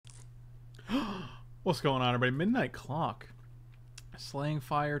What's going on, everybody? Midnight Clock. Slaying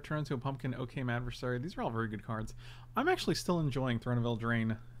Fire, Turn into a Pumpkin, Okay Adversary. These are all very good cards. I'm actually still enjoying Throne of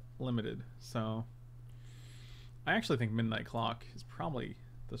Eldraine Limited, so I actually think Midnight Clock is probably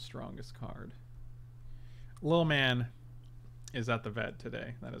the strongest card. Lil Man is at the vet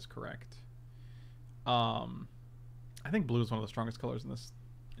today. That is correct. I think blue is one of the strongest colors in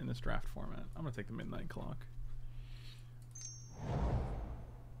this draft format. I'm gonna take the Midnight Clock.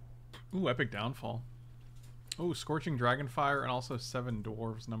 Ooh, Epic Downfall. Ooh, Scorching Dragonfire and also 7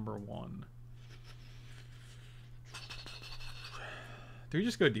 Dwarves #1. Do we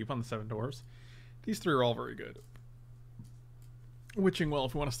just go deep on the 7 Dwarves? These 3 are all very good. Witching Well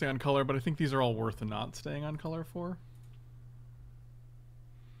if we want to stay on color, but I think these are all worth not staying on color for.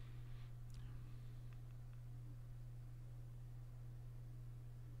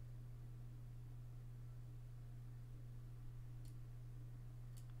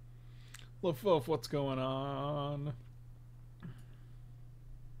 Lofof, what's going on?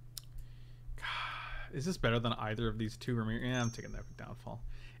 God, is this better than either of these two? Yeah, I'm taking the Epic Downfall.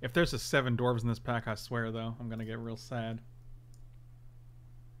 If there's a 7 Dwarves in this pack, I swear, though, I'm going to get real sad.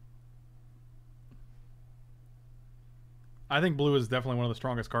 I think blue is definitely one of the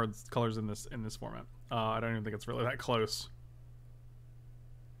strongest colors in this format. I don't even think it's really that close.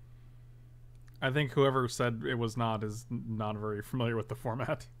 I think whoever said it was not is not very familiar with the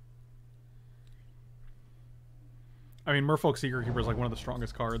format. I mean, Merfolk Secret Keeper is like one of the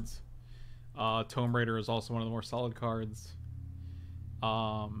strongest cards. Tome Raider is also one of the more solid cards.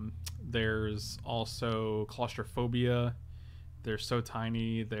 There's also Claustrophobia. There's So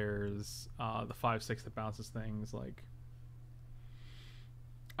Tiny. There's the 5/6 that bounces things. Like,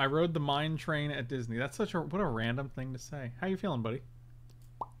 I rode the mine train at Disney. That's what a random thing to say. How you feeling, buddy?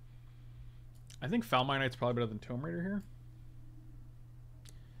 I think Foulmine Knight's probably better than Tome Raider here.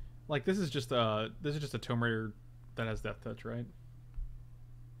 Like, this is just a Tome Raider that has Death Touch, right?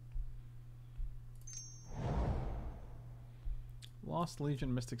 Lost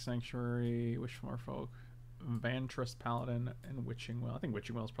Legion, Mystic Sanctuary, Wish for More Folk, Vantress Paladin, and Witching Well. I think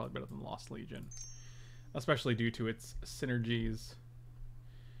Witching Well is probably better than Lost Legion, especially due to its synergies.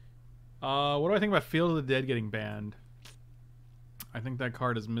 What do I think about Field of the Dead getting banned? I think that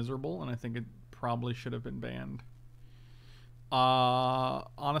card is miserable, and I think it probably should have been banned.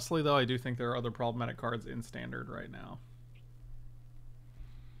 Honestly, though, I do think there are other problematic cards in Standard right now.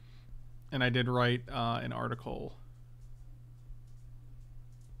 And I did write an article.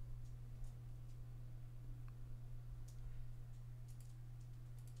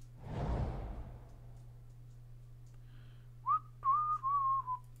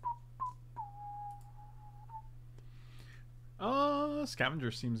 Scavenger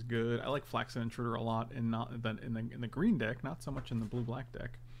seems good. I like Flaxen Intruder a lot, and not in the green deck, not so much in the blue-black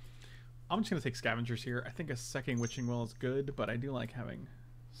deck. I'm just gonna take Scavengers here. I think a second Witching Well is good, but I do like having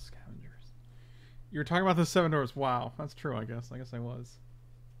Scavengers. You were talking about the 7 Dwarves. Wow, that's true. I guess I was.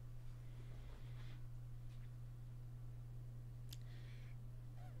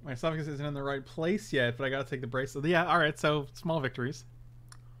 My esophagus isn't in the right place yet, but I gotta take the bracelet. Yeah, all right. So small victories.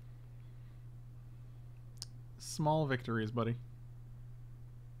 Small victories, buddy.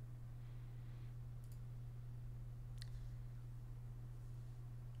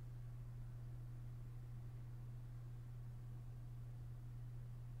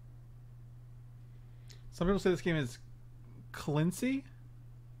 Some people say this game is Clincy.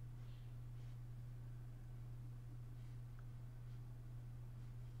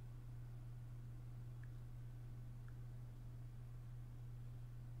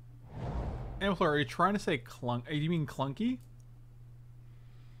 Ampler, are you trying to say clunk? You mean clunky?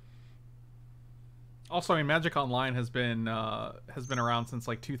 Also, I mean, Magic Online has been around since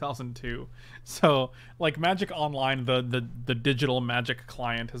like 2002. So, like, Magic Online, the digital Magic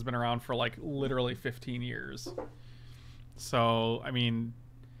client, has been around for like literally 15 years. So, I mean,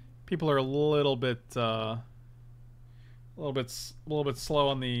 people are a little bit slow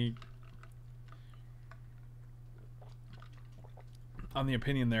on the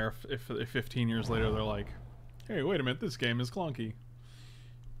opinion there. If 15 years later they're like, hey, wait a minute, this game is clunky.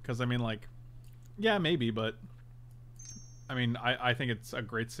 Because I mean, like, yeah, maybe, but I mean, I think it's a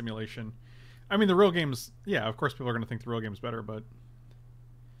great simulation. I mean, the real games, yeah, of course people are going to think the real game's better, but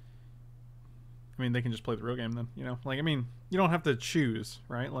I mean, they can just play the real game then, you know? Like, I mean, you don't have to choose,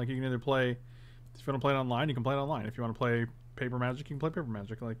 right? Like, you can either play, if you want to play it online, you can play it online. If you want to play Paper Magic, you can play Paper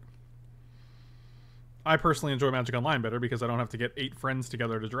Magic. Like, I personally enjoy Magic Online better because I don't have to get 8 friends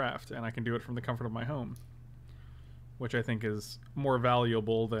together to draft, and I can do it from the comfort of my home, which I think is more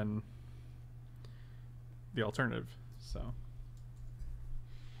valuable than the alternative. So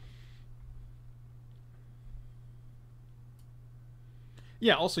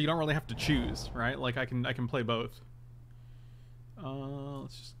Yeah, also you don't really have to choose, right? Like I can play both.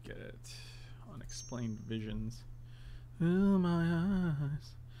 Let's just get it. Unexplained visions. Fill my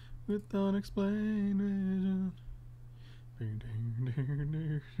eyes with unexplained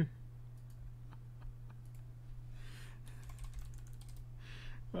visions.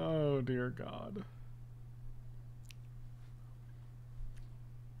 Oh dear God.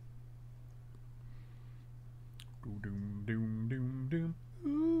 Doom doom doom doom.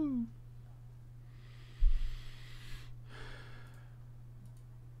 Ooh.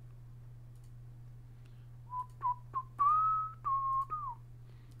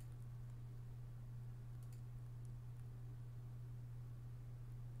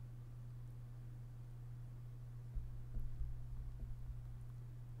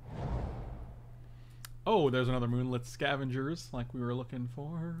 Oh, there's another moonlit scavengers like we were looking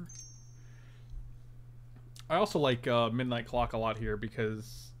for. I also like Midnight Clock a lot here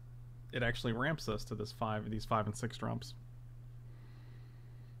because it actually ramps us to these 5 and 6 drops.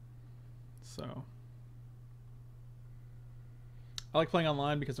 So I like playing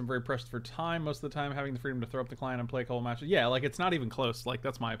online because I'm very pressed for time most of the time. Having the freedom to throw up the client and play a couple matches. Yeah, like it's not even close. Like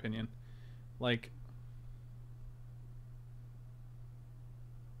that's my opinion. Like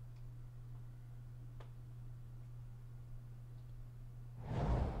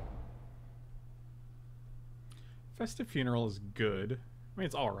Festive Funeral is good. I mean,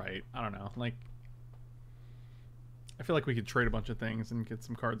 it's alright. I don't know. Like, I feel like we could trade a bunch of things and get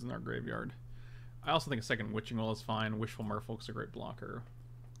some cards in our graveyard. I also think a second Witching Well is fine. Wishful Merfolk's a great blocker.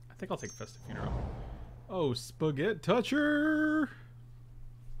 I think I'll take Festive Funeral. Oh, Spaghetti Toucher!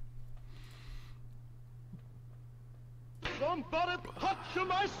 Somebody touch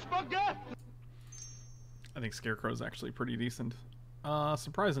my spaghetti! I think Scarecrow's actually pretty decent.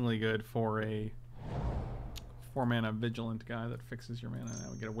 Surprisingly good for a 4-mana Vigilant guy that fixes your mana.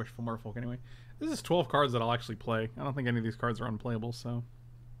 Now we get a Wishful Merfolk anyway. This is 12 cards that I'll actually play. I don't think any of these cards are unplayable, so...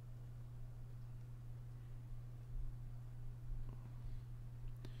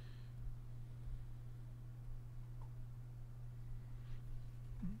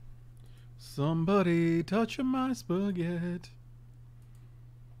 Somebody touching my spaghetti.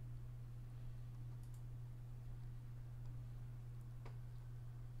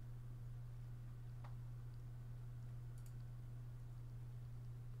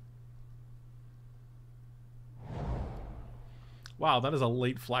 Wow, that is a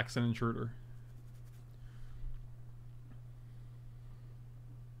late Flaxen Intruder.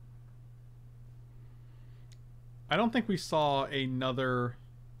 I don't think we saw another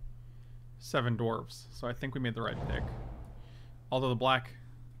 7 dwarves, so I think we made the right pick. Although the black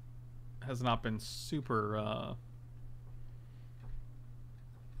has not been super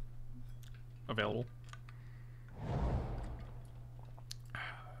available.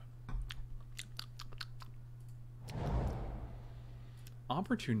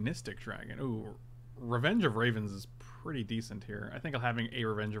 Opportunistic Dragon. Ooh, Revenge of Ravens is pretty decent here. I think having a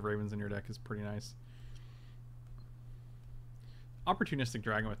Revenge of Ravens in your deck is pretty nice. Opportunistic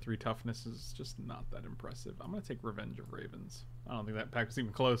Dragon with 3 toughness is just not that impressive. I'm going to take Revenge of Ravens. I don't think that pack was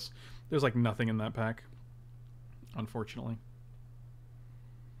even close. There's like nothing in that pack, unfortunately.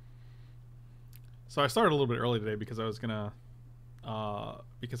 So I started a little bit early today because I was going to...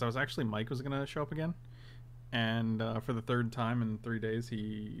 actually Mike was going to show up again. And for the 3rd time in 3 days,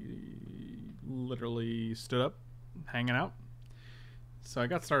 he literally stood up, hanging out. So I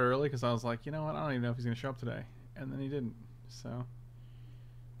got started early because I was like, you know what, I don't even know if he's going to show up today. And then he didn't. So,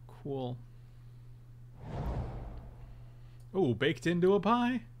 cool. Oh, baked into a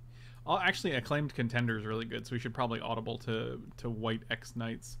pie? Actually, Acclaimed Contender is really good, so we should probably audible to White X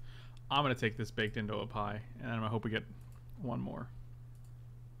Knights. I'm going to take this baked into a pie, and I hope we get one more.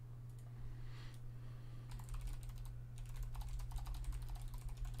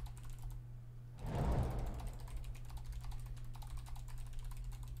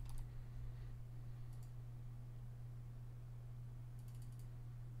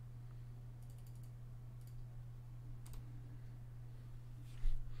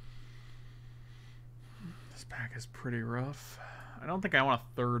 This pack is pretty rough. I don't think I want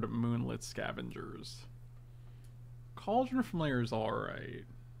a 3rd Moonlit Scavengers. Cauldron Familiar is alright.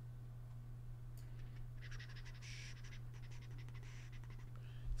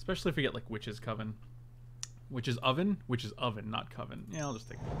 Especially if we get like Witch's Coven. Witch's Oven? Witch's Oven, not Coven. Yeah, I'll just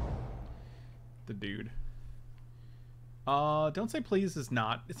take the dude. Don't Say Please is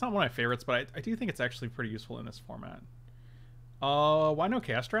not... It's not one of my favorites, but I do think it's actually pretty useful in this format. Why no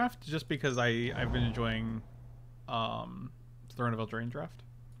Chaos Draft? Just because I've been enjoying Throne of Eldraine draft.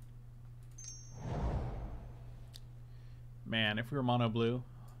 Man, if we were mono blue,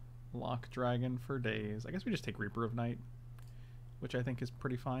 lock dragon for days. I guess we just take Reaper of Night, which I think is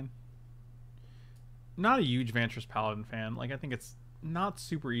pretty fine. Not a huge Vantress Paladin fan. Like, I think it's not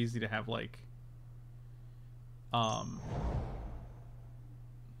super easy to have, like... Oh,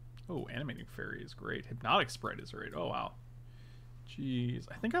 Animating Fairy is great. Hypnotic Sprite is great. Oh, wow. Jeez.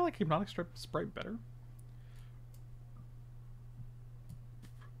 I think I like Hypnotic Sprite better.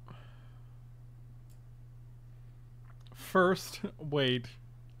 First, wait.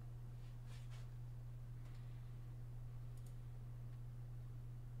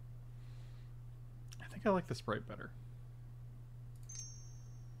 I think I like the Sprite better.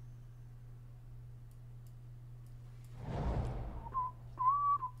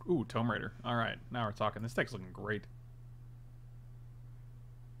 Ooh, Tome Raider. Alright, now we're talking. This deck's looking great.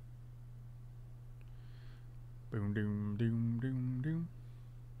 Boom, doom, doom, doom, doom.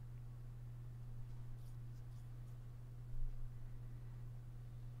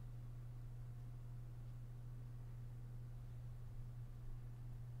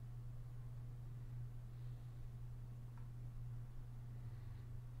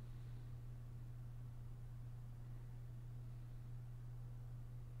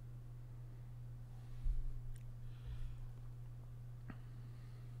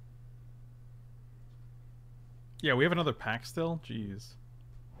 Yeah, we have another pack still? Jeez.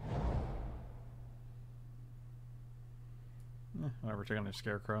 Whatever, check on their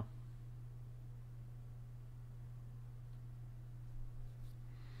Scarecrow.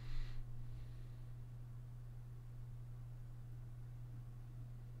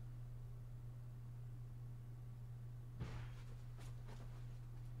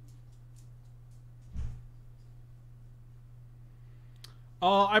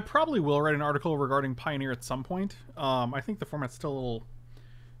 I probably will write an article regarding Pioneer at some point. I think the format's still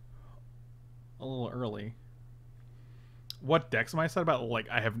a little early. What decks am I said about? Like,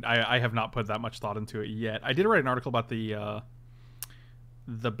 I have not put that much thought into it yet. I did write an article about the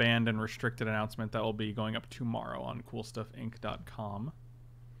banned and restricted announcement that will be going up tomorrow on coolstuffinc.com.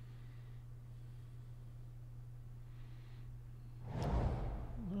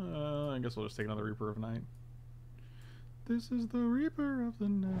 I guess we'll just take another Reaper of Night. This is the Reaper of the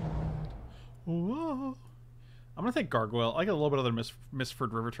Night. Whoa. I'm going to take Gargoyle. I got a little bit of the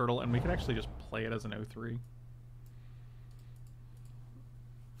Mistford River Turtle, and we could actually just play it as an 0-3.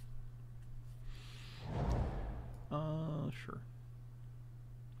 Sure.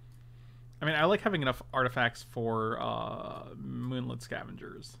 I mean, I like having enough artifacts for Moonlit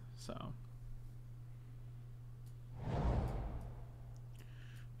Scavengers, so...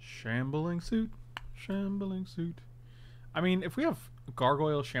 Shambling Suit. Shambling Suit. I mean, if we have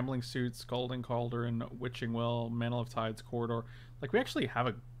Gargoyle, Shambling Suit, Scalding Cauldron, Witching Well, Mantle of Tides, Corridor, like, we actually have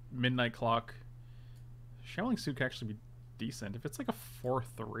a Midnight Clock. Shambling Suit could actually be decent. If it's like a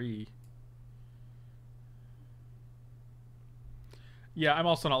 4-3... Yeah, I'm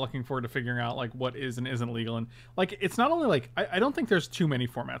also not looking forward to figuring out, like, what is and isn't legal. And, like, it's not only, like... I don't think there's too many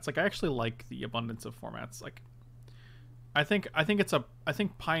formats. Like, I actually like the abundance of formats. Like, I think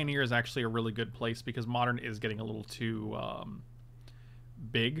Pioneer is actually a really good place because Modern is getting a little too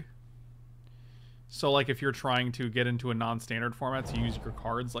big. So, like, if you're trying to get into a non-standard format to use your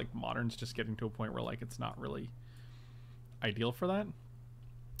cards, like, Modern's just getting to a point where, like, it's not really ideal for that.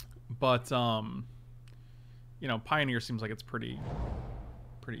 But, you know, Pioneer seems like it's pretty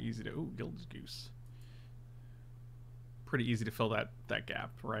easy to... Ooh, Gilded Goose. Pretty easy to fill that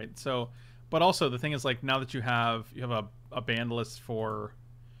gap, right? So, but also the thing is, like, now that you have a banned list for...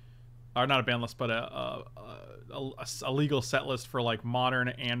 Or not a banned list, but a legal set list for, like, Modern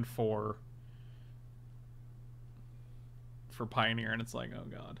and for Pioneer, and it's like, oh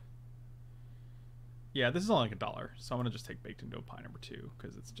god. Yeah, this is only like $1, so I'm gonna just take Baked into a Pie number 2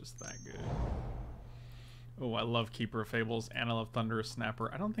 because it's just that good. Oh, I love Keeper of Fables, and I love Thunderous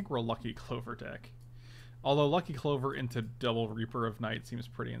Snapper. I don't think we're a Lucky Clover deck. Although Lucky Clover into double Reaper of Night seems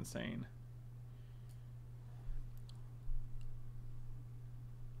pretty insane.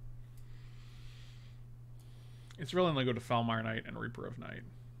 It's really only go to Falmire Knight and Reaper of Night.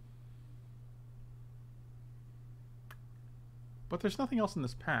 But there's nothing else in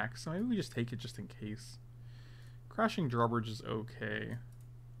this pack, so maybe we just take it just in case. Crashing Drawbridge is okay.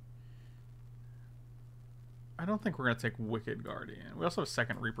 I don't think we're going to take Wicked Guardian. We also have a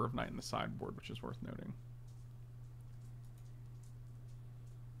second Reaper of Night in the sideboard, which is worth noting.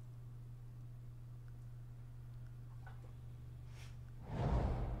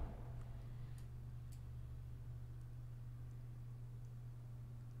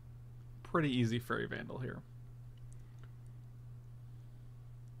 Pretty easy Fairy Vandal here.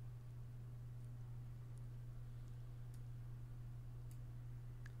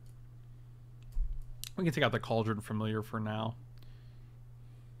 We can take out the Cauldron Familiar for now.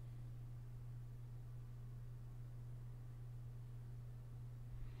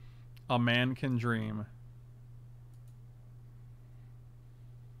 A man can dream.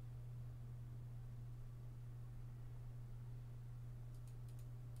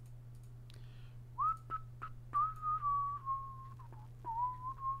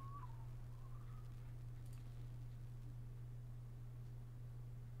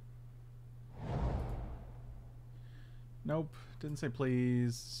 Nope. Didn't say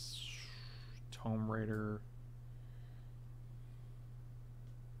please. Tome Raider.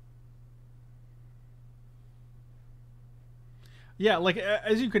 Yeah, like,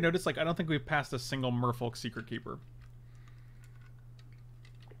 as you can notice, like, I don't think we've passed a single Merfolk Secret Keeper.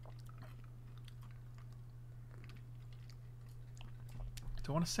 Do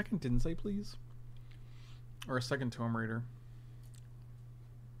I want a second Didn't say please? Or a second Tome Raider?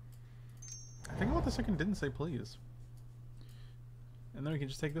 I think I want the second Didn't say please. And then we can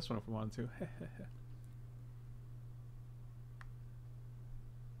just take this one if we wanted to.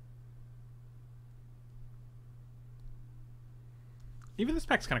 Even this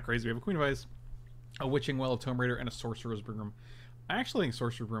pack's kind of crazy. We have a Queen of Ice, a Witching Well, a Tome Raider, and a Sorcerer's Broom. I actually think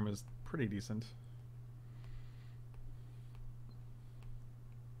Sorcerer's Broom is pretty decent.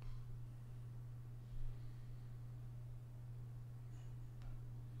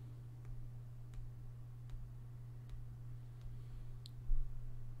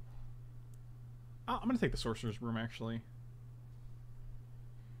 I'm going to take the Sorcerer's Broom, actually.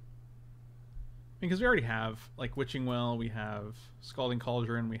 Because we already have, like, Witching Well, we have Scalding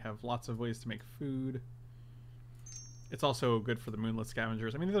Cauldron, we have lots of ways to make food. It's also good for the Moonlit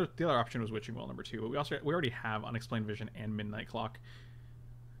Scavengers. I mean, the other option was Witching Well #2, but we already have Unexplained Vision and Midnight Clock.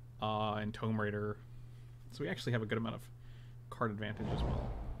 And Tome Raider. So we actually have a good amount of card advantage as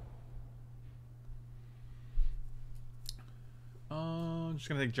well. I'm just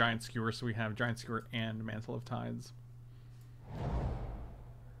going to take Giant Skewer, so we have Giant Skewer and Mantle of Tides.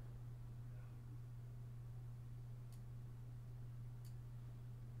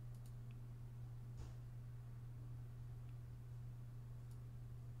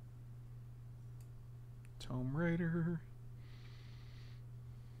 Tome Raider.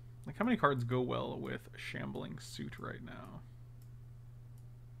 Like, how many cards go well with a Shambling Suit right now?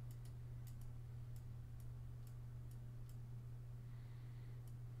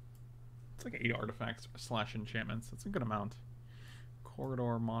 It's like 8 artifacts / enchantments. That's a good amount.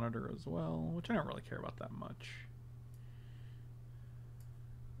 Corridor Monitor as well, which I don't really care about that much.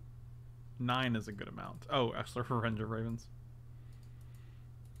 9 is a good amount. Oh, Essler for Revenge of Ravens.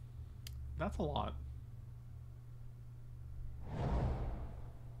 That's a lot.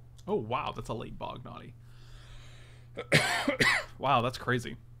 Oh, wow, that's a late Bog Naughty. Wow, that's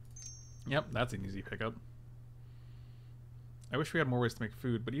crazy. Yep, that's an easy pickup. I wish we had more ways to make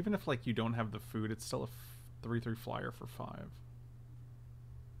food, but even if, like, you don't have the food, it's still a 3/3 flyer for 5.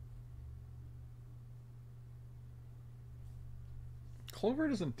 Clover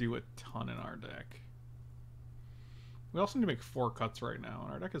doesn't do a ton in our deck. We also need to make 4 cuts right now,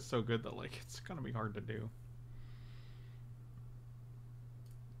 and our deck is so good that, like, it's gonna be hard to do.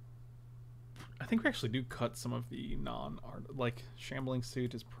 I think we actually do cut some of the non-art, like, Shambling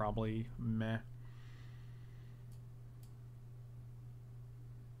Suit is probably meh.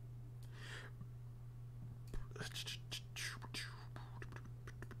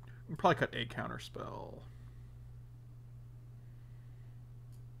 We'll probably cut a counter spell.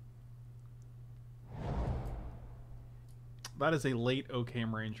 That is a late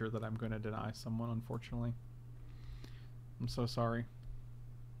Ocam Ranger that I'm going to deny someone, unfortunately. I'm so sorry.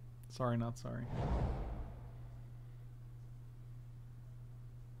 Sorry, not sorry.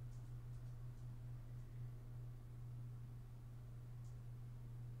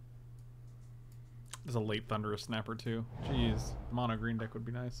 There's a late Thunderous Snapper too. Jeez, mono green deck would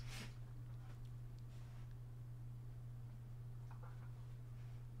be nice.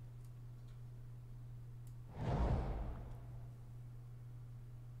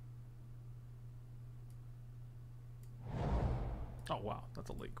 Oh wow, that's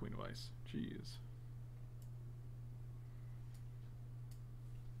a late Queen of Ice. Jeez.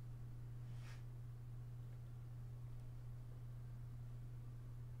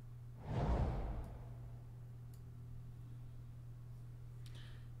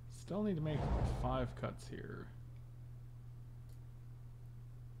 Still need to make 5 cuts here.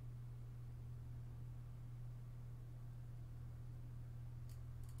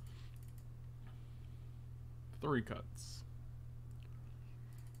 Three cuts.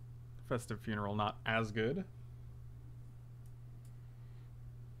 Festive Funeral, not as good.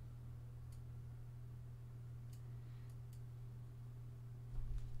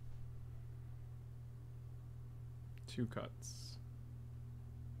 2 cuts.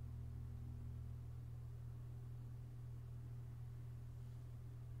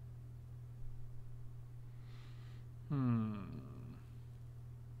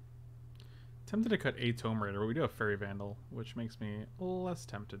 Tempted to cut a Tome Raider, but we do have Fairy Vandal, which makes me less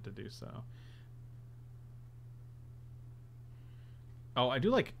tempted to do so. Oh, I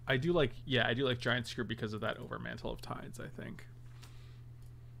do like Giant Screw because of that Overmantle of Tides, I think.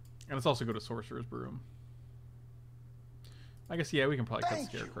 And it's also go to Sorcerer's Broom. I guess, yeah, we can probably cut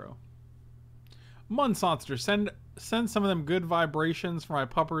Scarecrow. Munsonster, send some of them good vibrations for my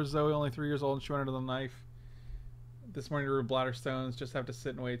pupper Zoe, only 3 years old, and she went under the knife. This morning to remove Bladderstones, just have to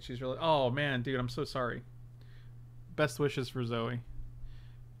sit and wait. She's really... Oh, man, dude, I'm so sorry. Best wishes for Zoe.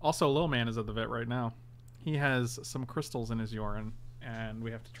 Also, Lil Man is at the vet right now. He has some crystals in his urine, and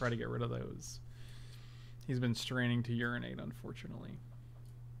we have to try to get rid of those. He's been straining to urinate, unfortunately.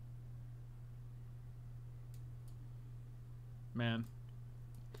 Man.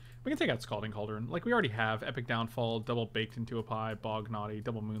 We can take out Scalding Cauldron. Like, we already have Epic Downfall, double Baked into a Pie, Bog Naughty,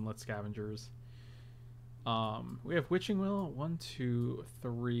 double Moonlit Scavengers. We have Witching Will. 1, 2,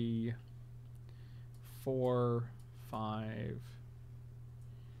 3, 4, 5,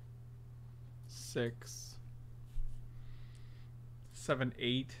 6, 7,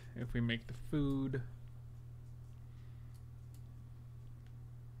 8 if we make the food.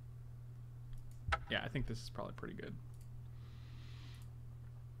 Yeah, I think this is probably pretty good.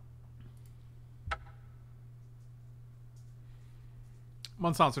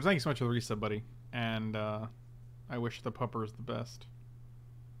 Monsancer, thank you so much for the resub, buddy. And I wish the puppers the best.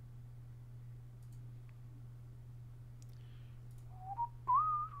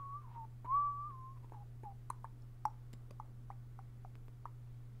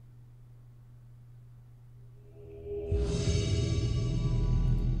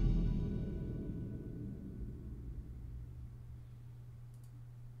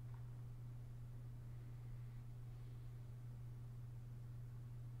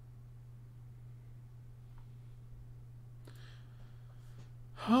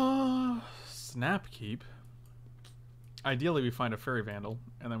 Snapkeep. Ideally, we find a Fairy Vandal,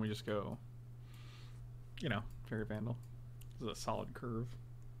 and then we just go, you know, Fairy Vandal. This is a solid curve.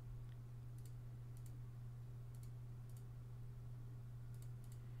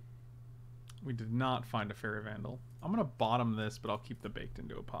 We did not find a Fairy Vandal. I'm going to bottom this, but I'll keep the Baked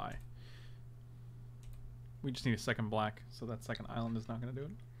into a Pie. We just need a second black, so that second island is not going to do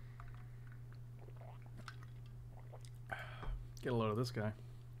it. Get a load of this guy.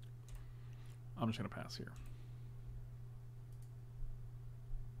 I'm just going to pass here.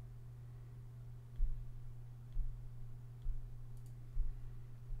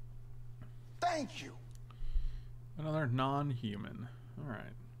 Thank you. Another non-human. All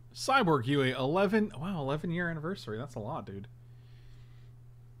right. Cyborg Huey, 11. Wow, 11-year anniversary. That's a lot, dude.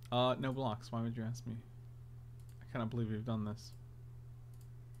 No blocks. Why would you ask me? I cannot believe you've done this.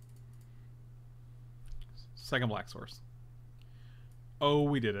 Second black source. Oh,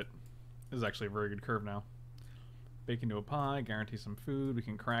 we did it. This is actually a very good curve now. Bake into a pie, guarantee some food. We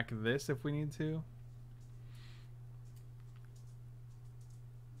can crack this if we need to.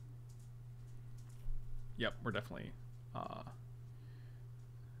 Yep, we're definitely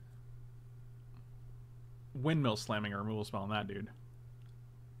windmill slamming a removal spell on that dude.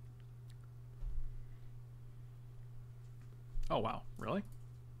 Oh wow, really?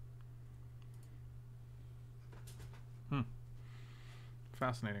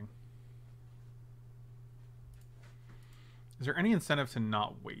 Fascinating. Is there any incentive to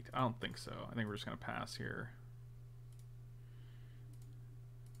not wait? I don't think so. I think we're just going to pass here.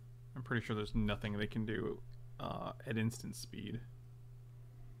 I'm pretty sure there's nothing they can do at instant speed.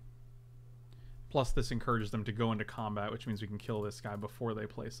 Plus, this encourages them to go into combat, which means we can kill this guy before they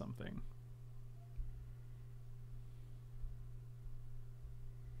play something.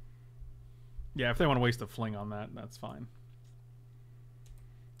 Yeah, if they want to waste a fling on that, that's fine.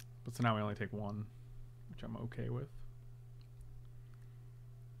 But so now we only take one, which I'm okay with.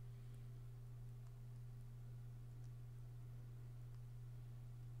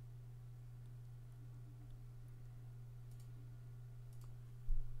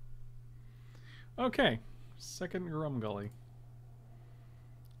 Okay, second Grum Gully.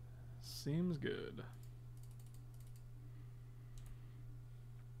 Seems good.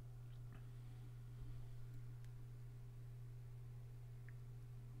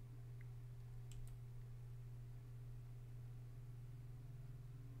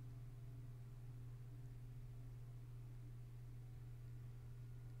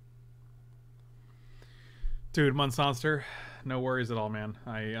 Dude, Munsonster, no worries at all, man.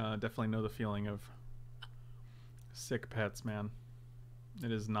 I definitely know the feeling of Sick pets, man.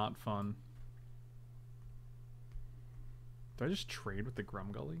 It is not fun. Do I just trade with the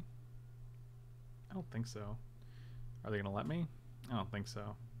Grumgully? I don't think so. Are they going to let me? I don't think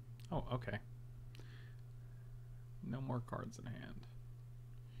so. Oh, okay. No more cards in hand.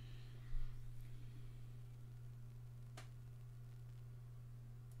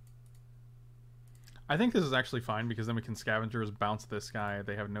 I think this is actually fine because then we can Scavengers bounce this guy.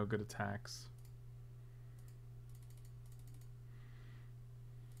 They have no good attacks.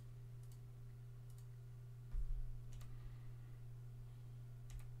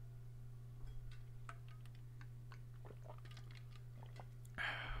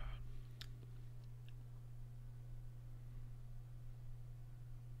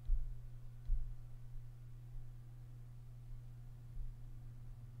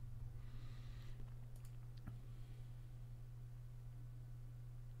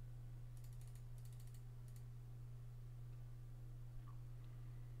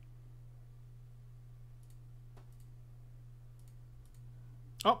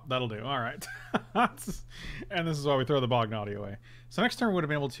 Oh, that'll do. All right. And this is why we throw the Bognaughty away. So next turn would have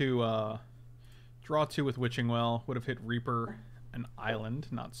been able to draw 2 with Witching Well. Would have hit Reaper and Island.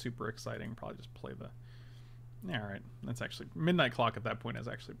 Not super exciting. Probably just play the... Yeah, all right. That's actually... Midnight Clock at that point is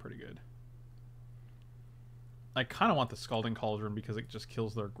actually pretty good. I kind of want the Scalding Cauldron because it just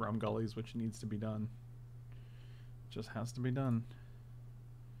kills their Grumgullies, which needs to be done. Just has to be done.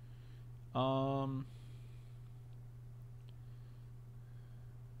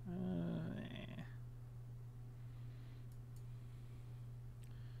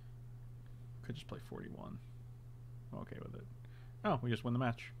 Could just play 41. I'm okay with it. Oh, we just win the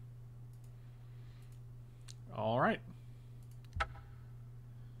match. All right.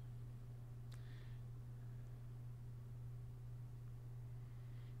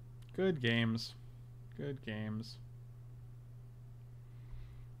 Good games. Good games.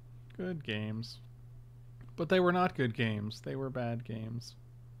 Good games. But they were not good games. They were bad games.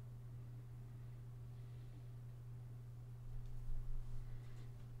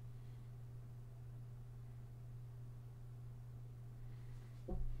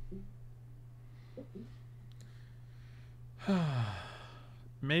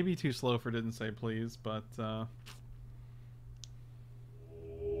 Maybe too slow for didn't say please, but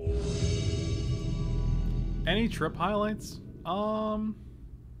any trip highlights? I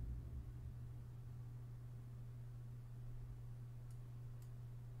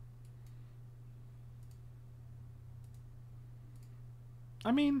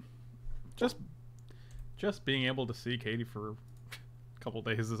mean, just being able to see Katie for a couple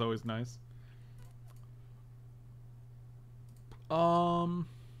days is always nice.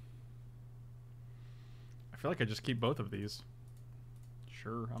 I feel like I just keep both of these.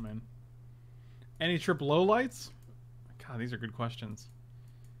 Sure, I'm in. Any trip lowlights? God, these are good questions.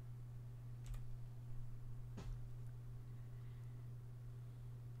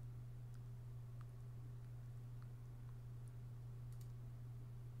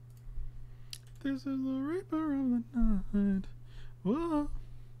 This is the Reaper of the night. Whoa.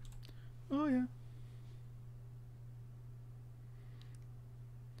 Oh, yeah.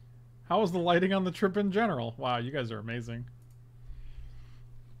 How was the lighting on the trip in general? Wow, you guys are amazing.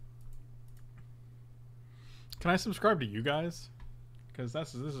 Can I subscribe to you guys? Because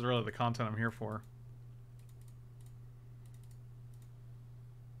this is really the content I'm here for.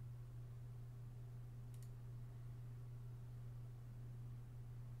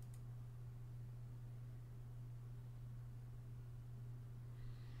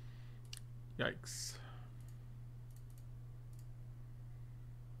 Yikes.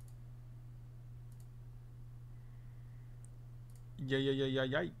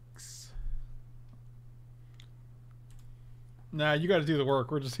 Yikes. Nah, you gotta do the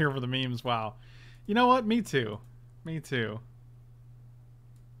work. We're just here for the memes. Wow. You know what? Me too. Me too.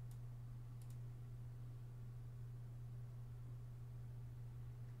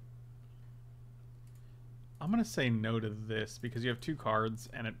 I'm gonna say no to this because you have 2 cards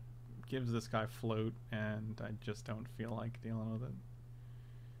and it gives this guy float and I just don't feel like dealing with it.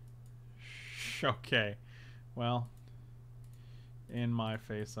 Okay. Well, in my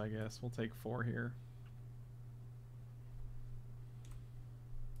face, I guess. We'll take 4 here.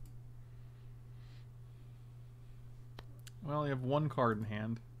 Well, you have 1 card in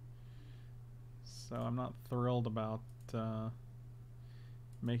hand. So I'm not thrilled about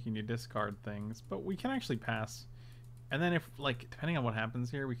making you discard things. But we can actually pass. And then if, like, depending on what happens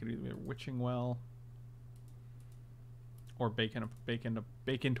here, we could either Witching Well or bake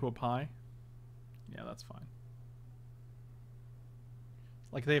into a pie. Yeah, that's fine.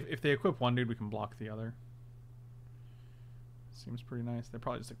 Like, if they equip one dude, we can block the other. Seems pretty nice. They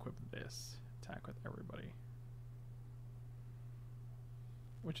probably just equip this. Attack with everybody.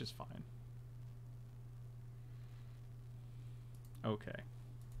 Which is fine. Okay.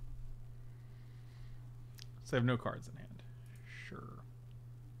 So they have no cards in hand. Sure.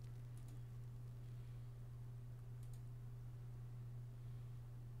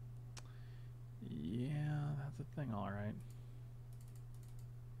 Yeah, that's a thing, alright.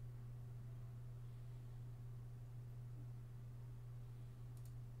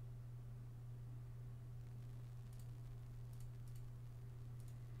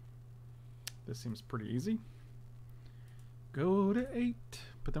 This seems pretty easy. Go to 8.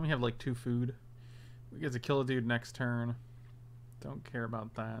 But then we have like 2 food. We get to kill a dude next turn. Don't care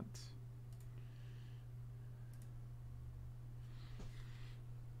about that.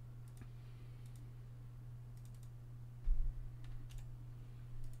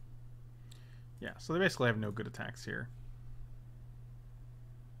 Yeah, so they basically have no good attacks here.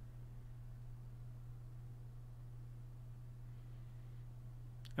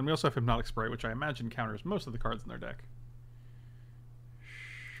 And we also have Hypnotic Spray, which I imagine counters most of the cards in their deck.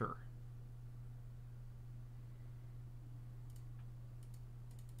 Sure.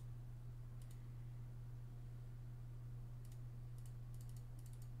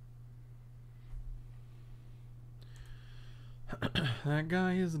 That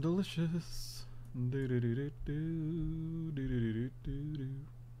guy is delicious. Do do do do do do do do do do.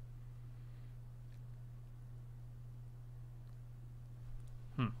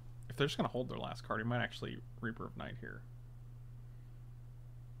 If they're just gonna hold their last card, he might actually Reaper of Night here.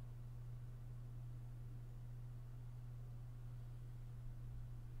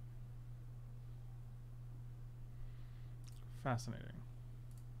 Fascinating.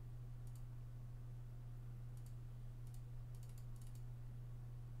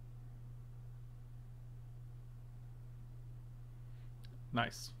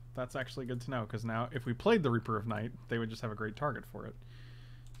 Nice. That's actually good to know, because now if we played the Reaper of Night, they would just have a great target for it.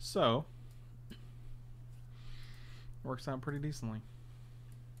 So, works out pretty decently.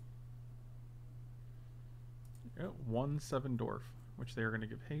 1/7 Dwarf, which they are going to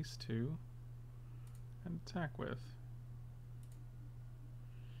give haste to and attack with.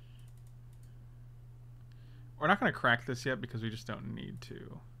 We're not going to crack this yet because we just don't need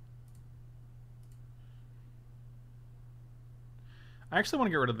to. I actually want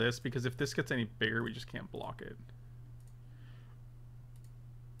to get rid of this because if this gets any bigger, we just can't block it.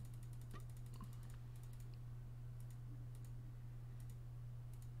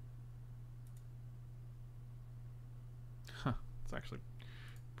 Huh, it's actually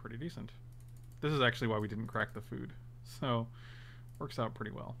pretty decent. This is actually why we didn't crack the food. So, works out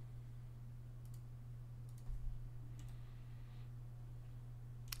pretty well.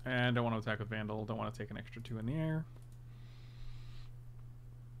 And don't want to attack with Vandal. Don't want to take an extra 2 in the air.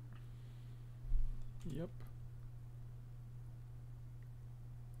 Yep.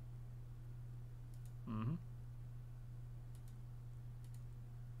 Mm-hmm.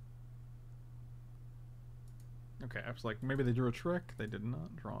 Okay, I was like, maybe they drew a trick. They did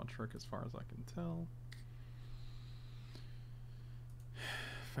not draw a trick as far as I can tell.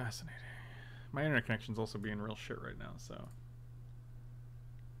 Fascinating. My internet connection's also being real shit right now, so...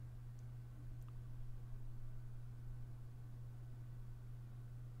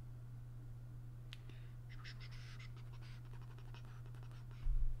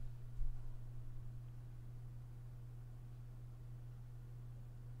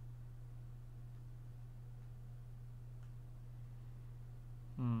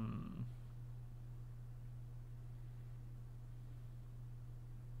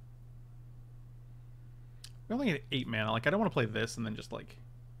 We only get 8 mana. Like, I don't want to play this and then just, like,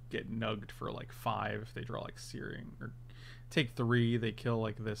 get nugged for, like, 5 if they draw, like, Searing. Or take 3, they kill,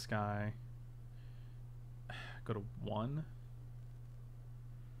 like, this guy. Go to 1.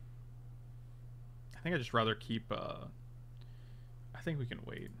 I think I'd just rather keep, I think we can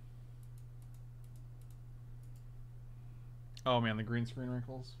wait. Oh, man, the green screen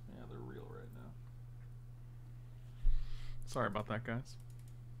wrinkles. Yeah, they're real right now. Sorry about that, guys.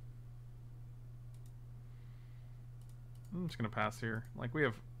 I'm just going to pass here. Like, we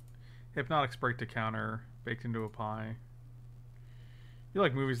have Hypnotic Spray to counter, baked into a pie. You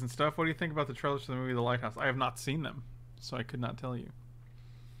like movies and stuff. What do you think about the trailers for the movie The Lighthouse? I have not seen them, so I could not tell you.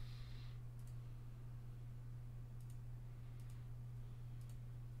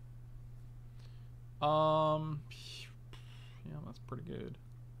 Yeah, that's pretty good.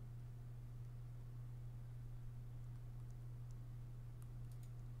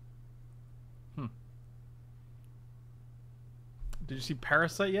 Did you see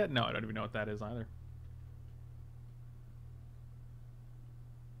Parasite yet? No, I don't even know what that is either.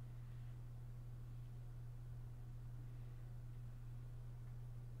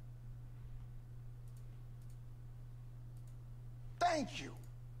 Thank you.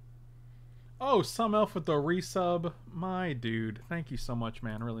 Oh, some elf with the resub. My dude. Thank you so much,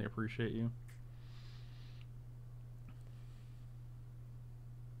 man. Really appreciate you.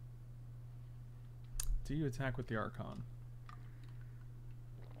 Do you attack with the Archon?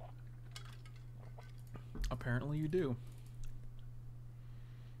 Apparently you do.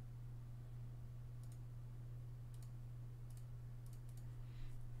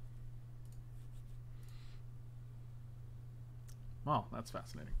 Wow, that's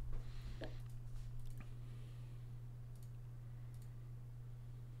fascinating.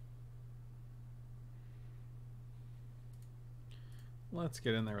 Let's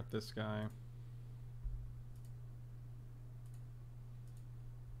get in there with this guy.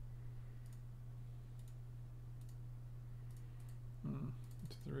 One,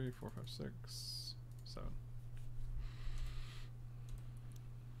 two, 3, 4, 5, 6, 7.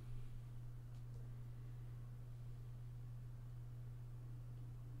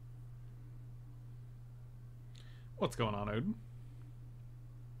 What's going on, Odin?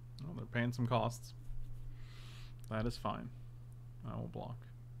 Well, they're paying some costs. That is fine. I will block.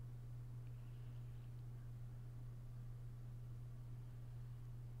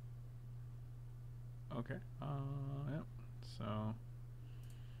 Okay. Yep. So,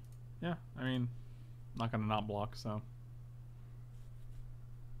 yeah. I mean, not gonna not block. So,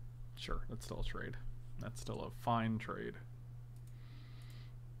 sure. That's still a trade. That's still a fine trade.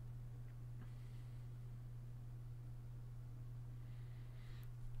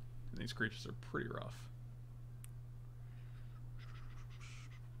 And these creatures are pretty rough.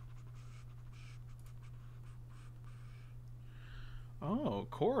 Oh,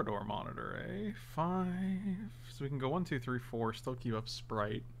 corridor monitor, eh? 5. So we can go 1, 2, 3, 4. Still keep up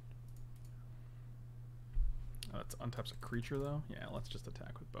sprite. Oh, that's untaps a creature though. Yeah, let's just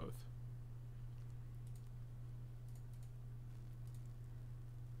attack with both.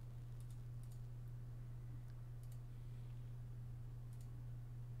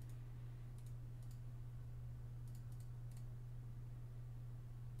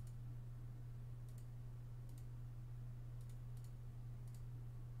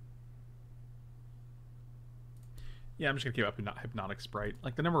 Yeah, I'm just gonna keep up Hypnotic Sprite.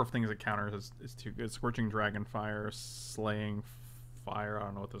 Like, the number of things it counters is too good. Scorching Dragonfire, Slaying Fire, I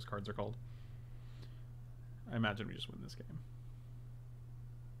don't know what those cards are called. I imagine we just win this game.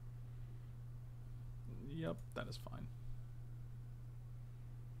 Yep, that is fine.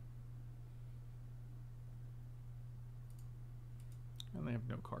 And they have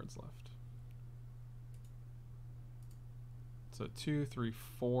no cards left. So 2, 3,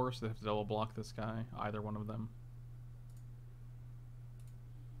 4, so they have to double block this guy, either one of them.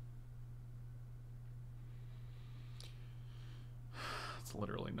 It's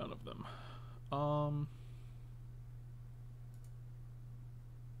literally none of them.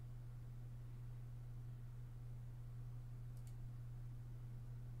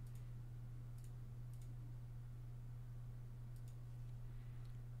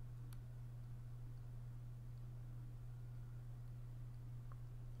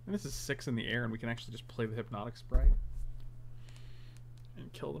 And this is 6 in the air, and we can actually just play the Hypnotic Sprite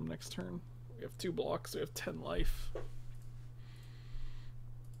and kill them next turn. We have 2 blocks, we have 10 life.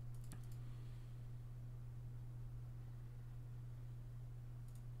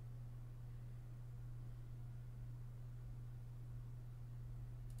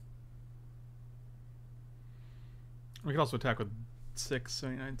 We can also attack with 6,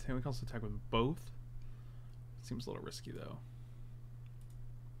 7, 8, 9, 10. We can also attack with both. Seems a little risky, though.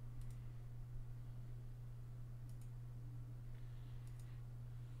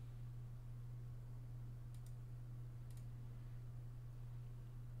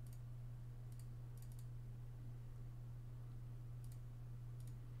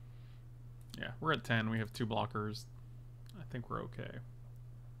 Yeah, we're at 10. We have 2 blockers. I think we're okay.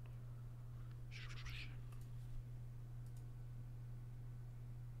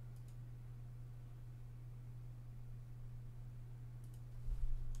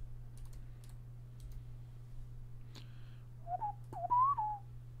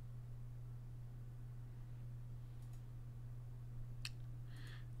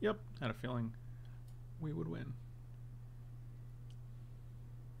 Yep, had a feeling we would win.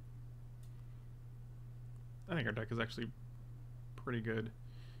 I think our deck is actually pretty good.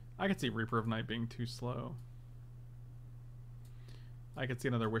 I could see Reaper of Night being too slow. I could see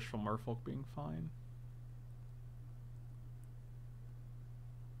another Wishful Merfolk being fine.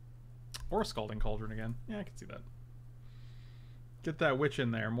 Or a Scalding Cauldron again. Yeah, I could see that. Get that witch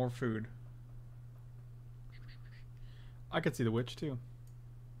in there, more food. I could see the witch too.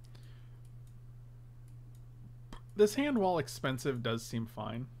 This hand, while expensive, does seem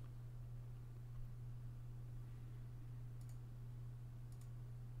fine.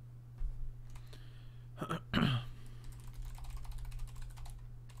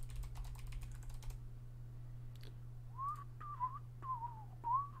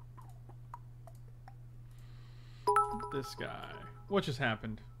 This guy. What just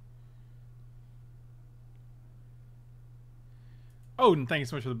happened? Oh, and thank you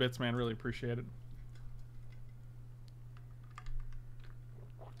so much for the bits, man. Really appreciate it.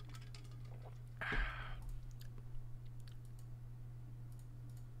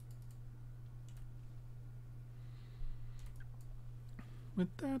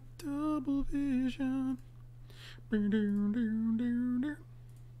 With that double vision.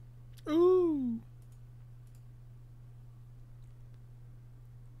 Ooh.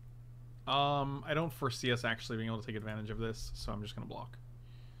 I don't foresee us actually being able to take advantage of this, so I'm just going to block.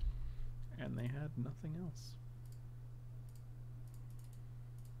 And they had nothing else.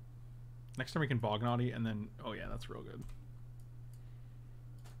 Next time we can Bognaughty, and then... Oh yeah, that's real good.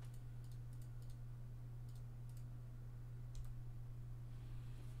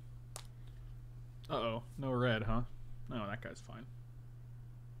 Uh-oh. No red, huh? No, that guy's fine.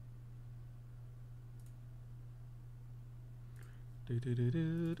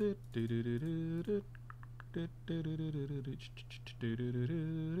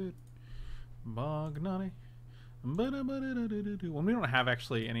 Bognaughty. When we don't have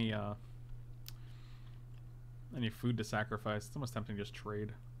actually any food to sacrifice, it's almost tempting to just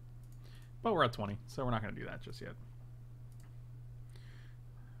trade. But we're at 20, so we're not going to do that just yet.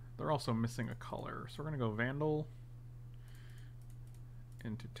 They're also missing a color, so we're going to go Vandal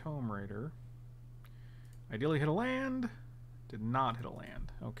into Tome Raider. Ideally hit a land. Did not hit a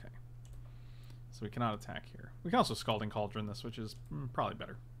land. Okay. So we cannot attack here. We can also Scalding Cauldron this, which is probably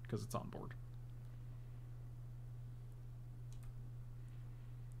better, because it's on board.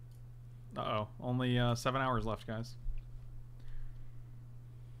 Uh-oh. Only 7 hours left, guys.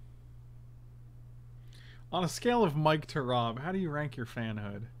 On a scale of Mike to Rob, how do you rank your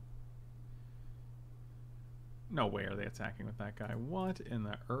fanhood? No way are they attacking with that guy. What in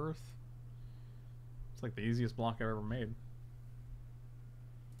the earth? It's like the easiest block I've ever made.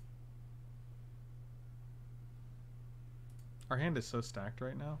 Our hand is so stacked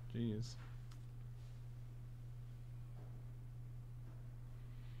right now. Jeez.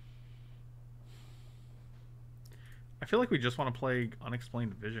 I feel like we just want to play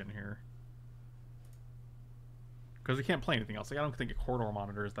Unexplained Vision here. Because we can't play anything else. Like, I don't think a Corridor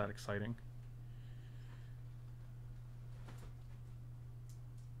Monitor is that exciting.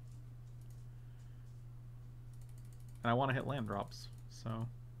 And I want to hit land drops, so...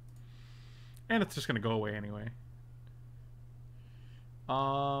 And it's just going to go away anyway.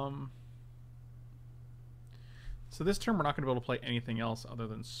 So this turn we're not going to be able to play anything else other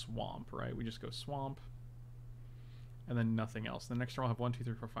than Swamp, right? We just go Swamp. And then nothing else. The next turn we'll have 1, 2,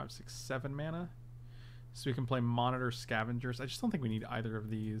 3, 4, 5, 6, 7 mana. So we can play Monitor Scavengers. I just don't think we need either of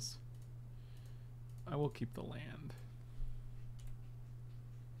these. I will keep the land.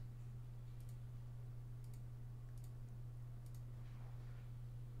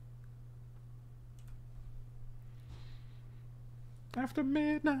 After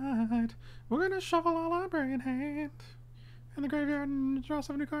midnight, we're gonna shuffle our library in hand in the graveyard and draw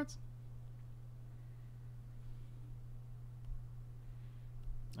 7 new cards.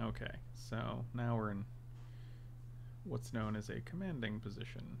 Okay, so now we're in what's known as a commanding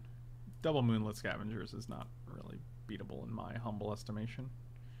position. Double Moonlit Scavengers is not really beatable in my humble estimation.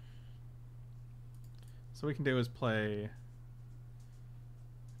 So what we can do is play...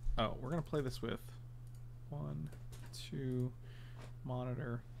 Oh, we're going to play this with 1, 2...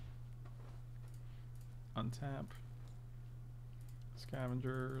 Monitor, untap,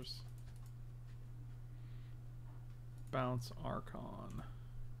 Scavengers, bounce Archon,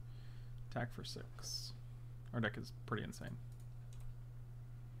 attack for 6. Our deck is pretty insane.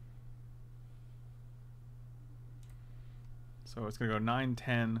 So it's going to go 9,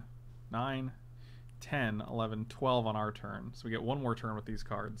 10, 9, 10, 11, 12 on our turn. So we get one more turn with these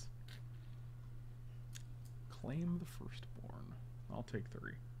cards. Claim the Firstborn. I'll take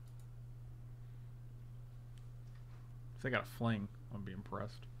 3. If they got a fling, I'm gonna be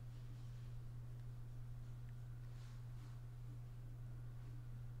impressed.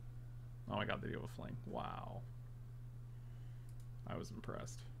 Oh my god, they do have a fling. Wow. I was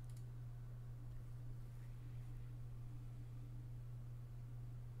impressed.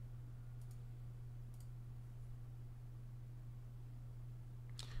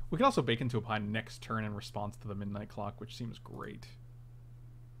 We can also bake into a pine next turn in response to the midnight clock, which seems great.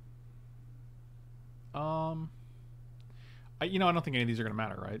 I don't think any of these are going to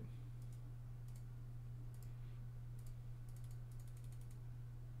matter, right?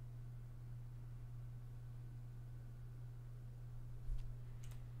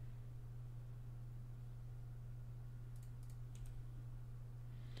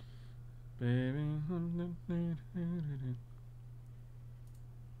 Baby.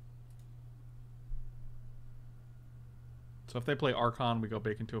 So if they play Archon, we go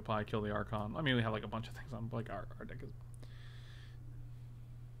Bacon to a Pie, kill the Archon. I mean, we have like a bunch of things on, like our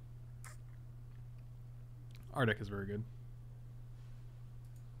deck is very good.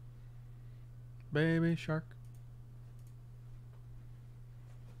 Baby Shark.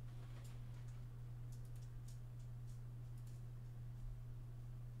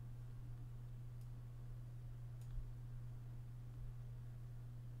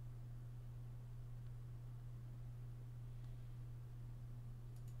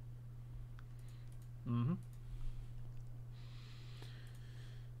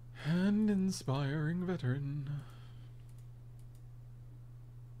 An inspiring veteran.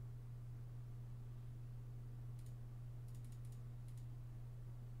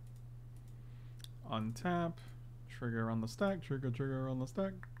 Untap. Trigger on the stack. Trigger on the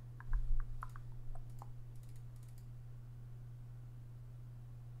stack.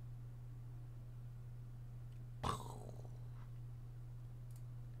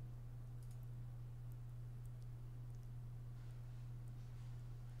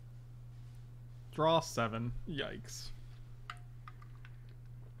 Draw 7. Yikes.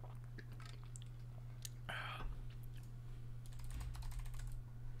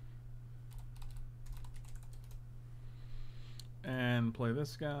 And play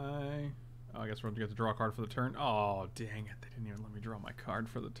this guy. Oh, I guess we're going to get to draw a card for the turn. Oh, dang it. They didn't even let me draw my card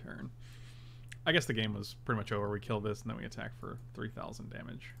for the turn. I guess the game was pretty much over. We kill this, and then we attack for 3,000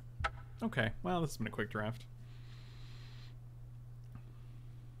 damage. Okay, well, this has been a quick draft.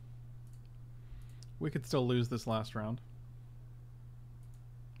 We could still lose this last round.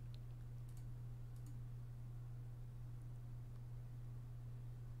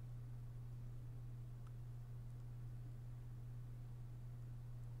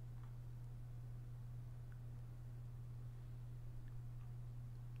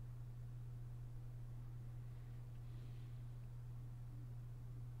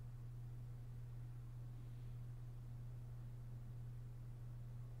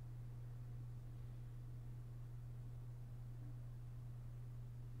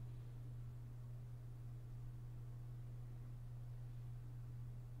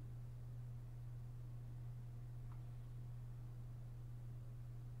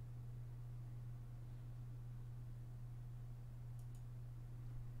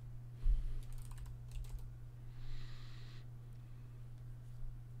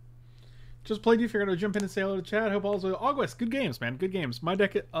 Just played you. Figured I'd jump in and say hello to chat. Hope all's well. August, good games, man. Good games. My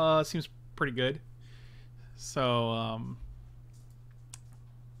deck seems pretty good. So,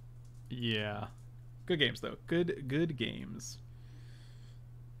 yeah. Good games, though. Good games.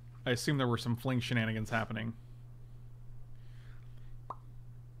 I assume there were some fling shenanigans happening.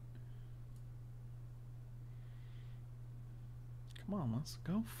 Come on, let's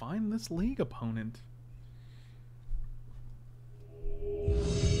go find this league opponent.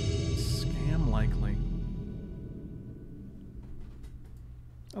 Scam likely.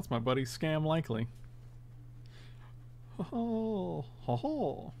 That's my buddy Scam likely. Oh, ho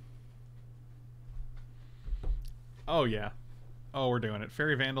ho. Oh yeah. Oh, we're doing it.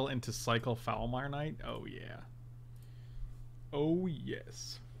 Fairy Vandal into Cycle Foulmire Knight. Oh yeah. Oh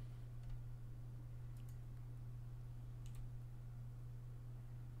yes.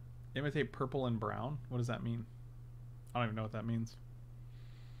 Imitate purple and brown? What does that mean? I don't even know what that means.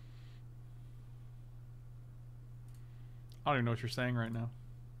 I don't even know what you're saying right now.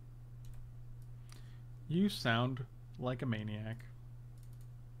 You sound like a maniac.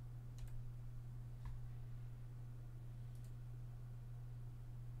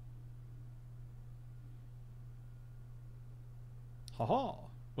 Haha.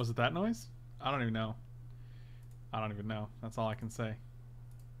 Was it that noise? I don't even know. I don't even know. That's all I can say.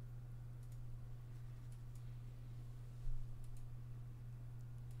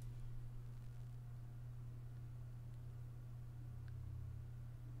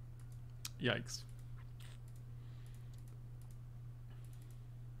 Yikes.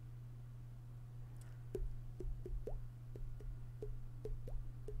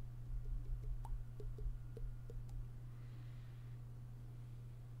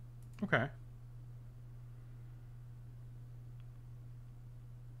 Okay. Dang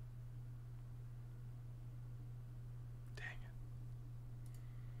it.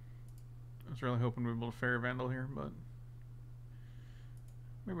 I was really hoping we'd be able to Fairy Vandal here, but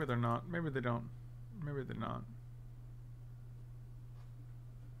Maybe they're not. Maybe they don't. Maybe they're not.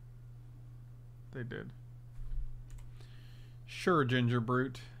 They did. Sure, Ginger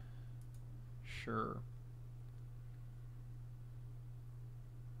Brute. Sure.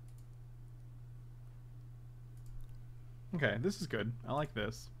 Okay, this is good. I like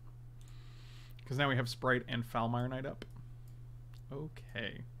this. Because now we have Sprite and Foulmire Knight up.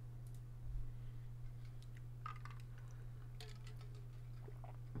 Okay.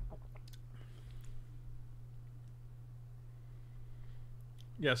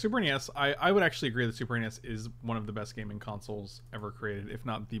 Yeah, Super NES, I would actually agree that Super NES is one of the best gaming consoles ever created, if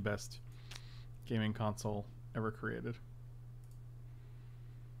not the best gaming console ever created.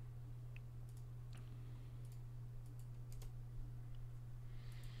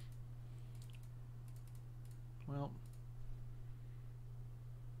 Well.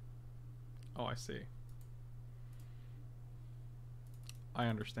 Oh, I see. I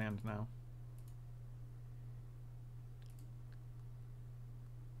understand now.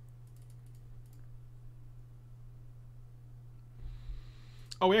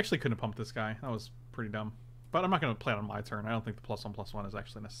 Oh, we actually couldn't have pumped this guy. That was pretty dumb. But I'm not going to play it on my turn. I don't think the +1/+1 is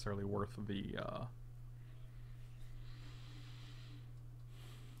actually necessarily worth the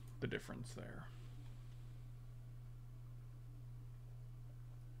difference there.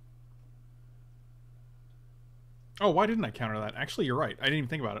 Oh, why didn't I counter that? Actually, you're right. I didn't even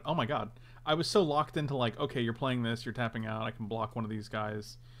think about it. Oh my god. I was so locked into like, okay, you're playing this, you're tapping out, I can block one of these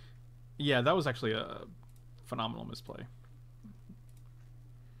guys. Yeah, that was actually a phenomenal misplay.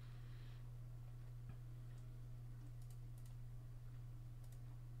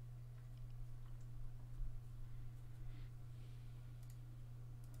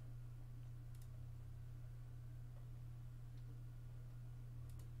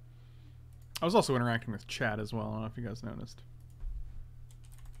 I was also interacting with chat as well. I don't know if you guys noticed.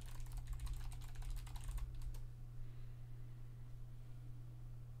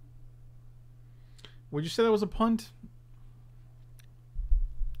 Would you say that was a punt?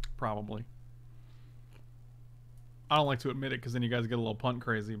 Probably. I don't like to admit it because then you guys get a little punt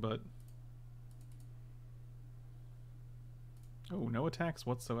crazy, but... Oh, no attacks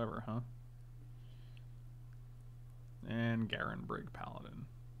whatsoever, huh? And Garen Brig Paladin.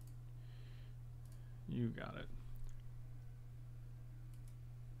 You got it.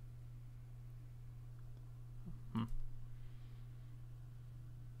 Hmm.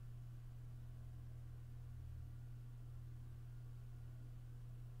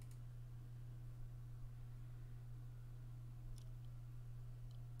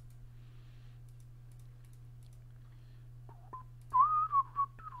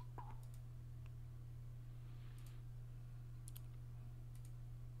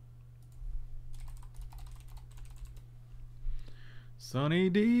 Sunny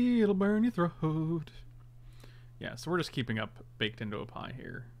D, it'll burn your throat. Yeah, so we're just keeping up Baked into a Pie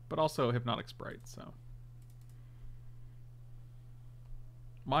here. But also Hypnotic Sprite, so.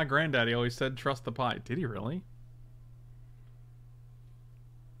 My granddaddy always said, trust the pie. Did he really?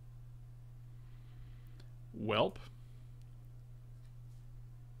 Welp.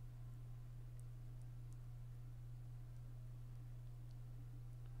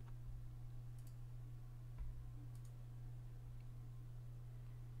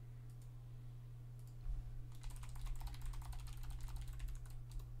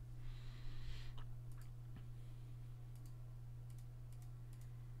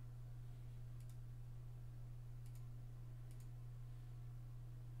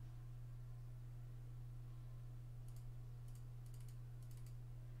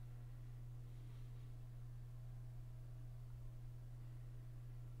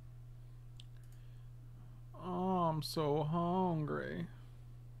 I'm so hungry.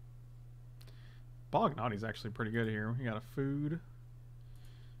 Bolognati's actually pretty good here. We got a food.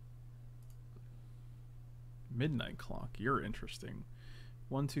 Midnight Clock. You're interesting.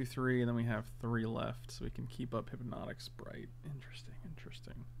 1, 2, 3, and then we have 3 left, so we can keep up Hypnotic Sprite. Interesting,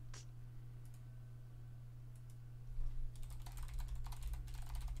 interesting.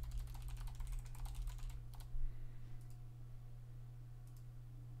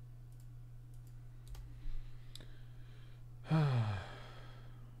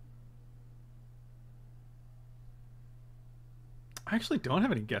 I actually don't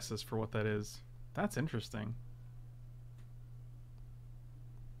have any guesses for what that is. That's interesting.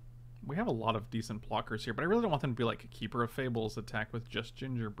 We have a lot of decent blockers here, but I really don't want them to be like a Keeper of Fables attack with just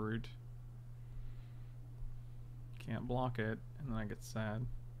Ginger Brute. Can't block it, and then I get sad.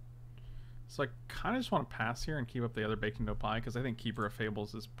 So I kind of just want to pass here and keep up the other Baked into a Pie, because I think Keeper of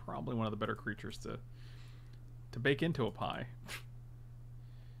Fables is probably one of the better creatures to bake into a pie.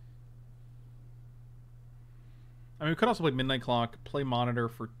 I mean, we could also play Midnight Clock, play Monitor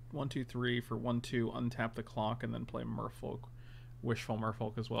for 1/2/3 for 1/2, untap the clock, and then play Merfolk, Wishful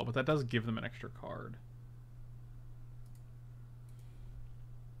Merfolk as well. But that does give them an extra card.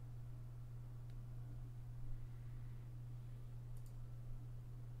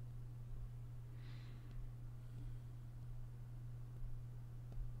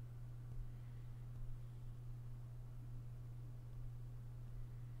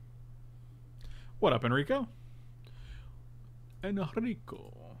 What up, Enrico?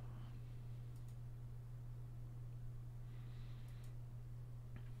 Enrico.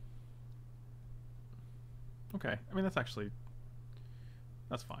 Okay, I mean, that's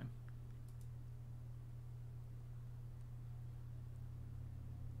fine.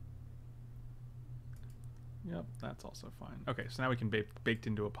 Yep, that's also fine. Okay, so now we can bake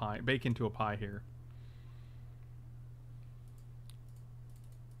into a pie here.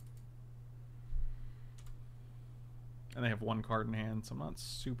 And they have one card in hand, so I'm not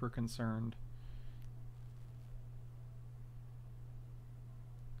super concerned.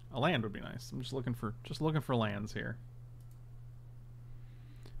 A land would be nice. I'm just looking for lands here.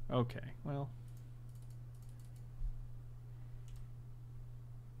 Okay, well.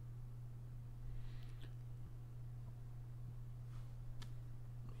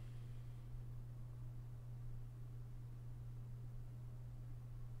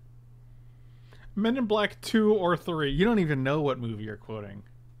 Men in Black 2 or 3. You don't even know what movie you're quoting.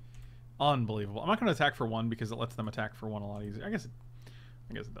 Unbelievable. I'm not going to attack for 1 because it lets them attack for 1 a lot easier. I guess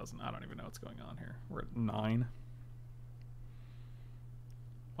it doesn't. I don't even know what's going on here. We're at 9.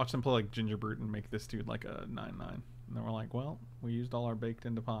 Watch them play like Ginger Brute and make this dude like a 9/9. And then we're like, well, we used all our baked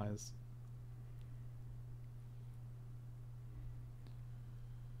into pies.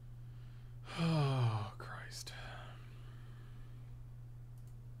 Oh, Christ.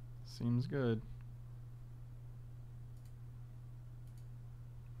 Seems good.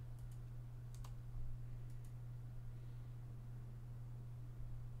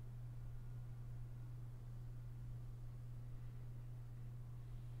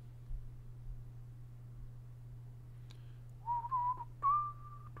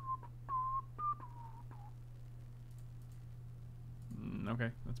 Okay,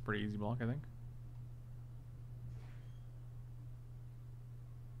 that's a pretty easy block, I think.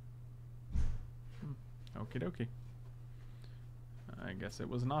 Okie dokie. I guess it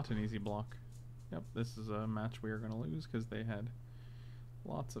was not an easy block. Yep, this is a match we are going to lose because they had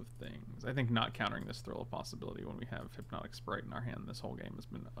lots of things. I think not countering this Thrill of Possibility when we have Hypnotic Sprite in our hand this whole game has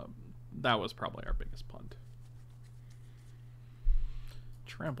been... that was probably our biggest punt.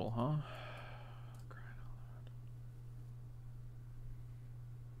 Trample, huh?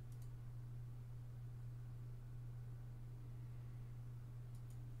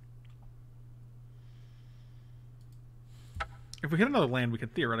 If we hit another land, we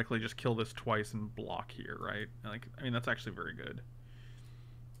could theoretically just kill this twice and block here, right? Like, I mean, that's actually very good.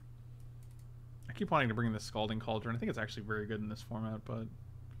 I keep wanting to bring this Scalding Cauldron. I think it's actually very good in this format, but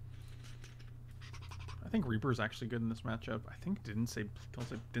I think Reaper is actually good in this matchup. I think Didn't Say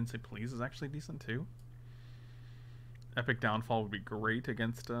Please is actually decent too. Epic Downfall would be great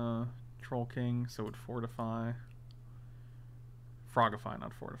against Troll King, so it would Fortify. Frogify,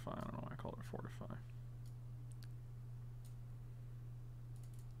 not Fortify. I don't know why I call it Fortify.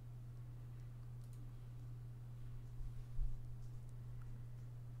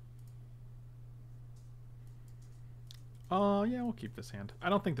 Yeah, we'll keep this hand. I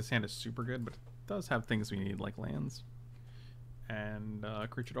don't think this hand is super good, but it does have things we need, like lands. And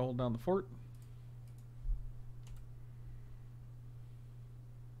creature to hold down the fort.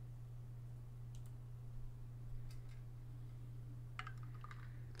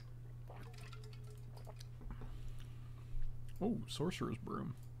 Oh, Sorcerer's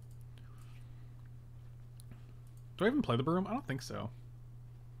Broom. Do I even play the Broom? I don't think so.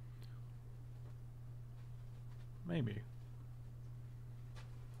 Maybe.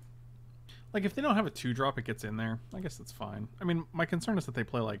 Like, if they don't have a 2-drop, it gets in there. I guess that's fine. I mean, my concern is that they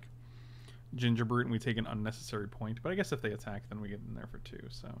play, like, Ginger Brute and we take an unnecessary point. But I guess if they attack, then we get in there for 2,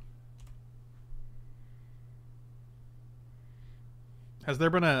 so. Has there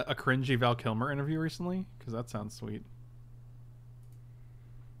been a cringy Val Kilmer interview recently? Because that sounds sweet.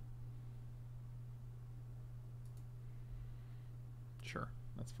 Sure,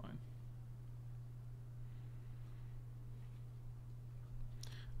 that's fine.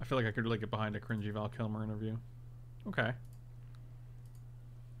 I feel like I could really get behind a cringy Val Kilmer interview. Okay.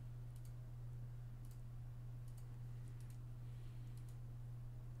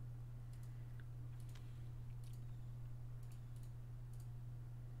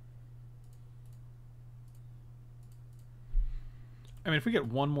 I mean, if we get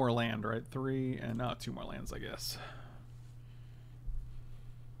one more land, right? 3 and 2 more lands, I guess.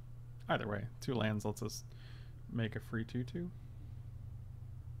 Either way, 2 lands lets us make a free 2/2.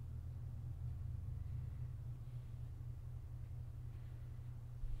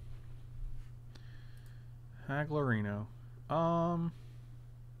 Haglorino.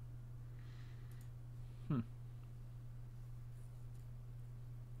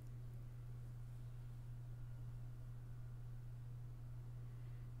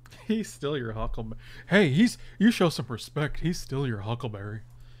 He's still your Huckleberry. Hey, you show some respect. He's still your Huckleberry.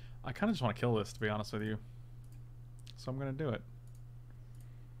 I kind of just want to kill this, to be honest with you. So I'm going to do it.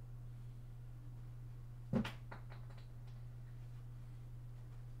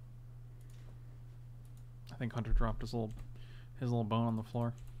 I think Hunter dropped his little bone on the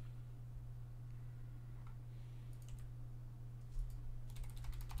floor.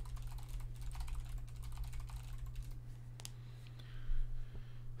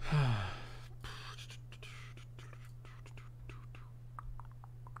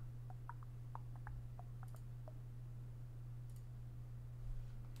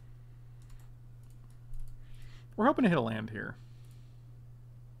 We're hoping to hit a land here.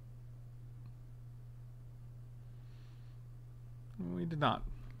 We did not.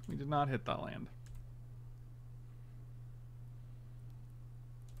 We did not hit that land.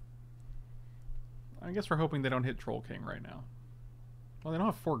 I guess we're hoping they don't hit Troll King right now. Well, they don't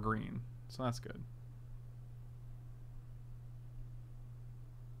have 4 green, so that's good.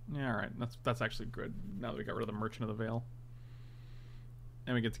 Yeah, alright. That's actually good, now that we got rid of the Merchant of the Veil.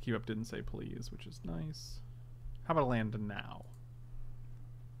 And we get to keep up Didn't Say Please, which is nice. How about a land now?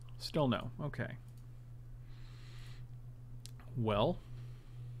 Still no. Okay. Well.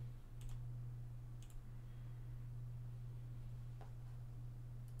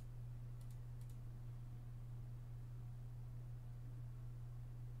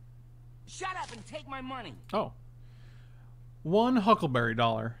 Shut up and take my money. Oh. 1 Huckleberry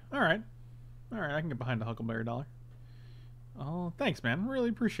dollar. Alright. Alright, I can get behind the Huckleberry dollar. Oh, thanks, man. Really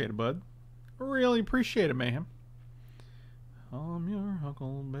appreciate it, bud. Really appreciate it, Mayhem. I'm your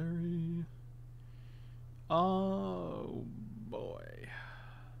Huckleberry. Oh, boy.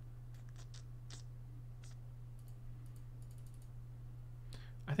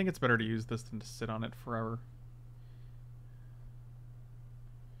 I think it's better to use this than to sit on it forever.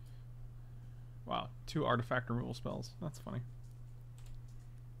 Wow, 2 artifact removal spells. That's funny.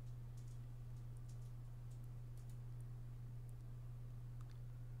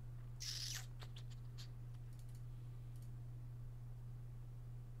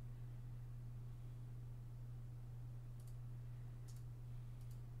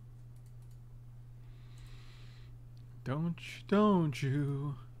 Don't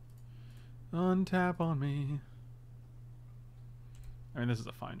you untap on me. I mean, this is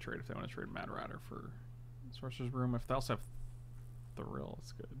a fine trade if they want to trade Mad Ratter for Sorcerer's Room. If they also have Thrill,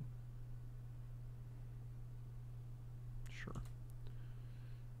 it's good. Sure.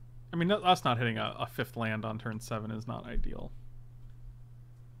 I mean, us not hitting a 5th land on turn 7 is not ideal.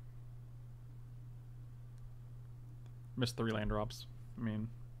 Missed 3 land drops. I mean...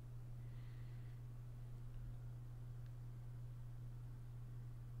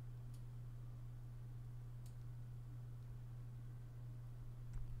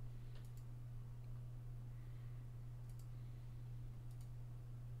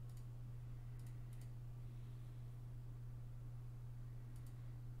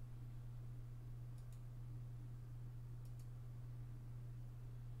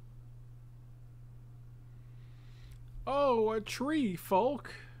 Oh, a tree,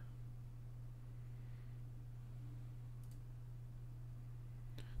 folk.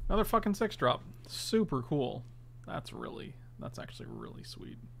 Another fucking 6-drop. Super cool. That's actually really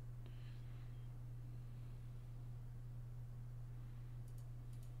sweet.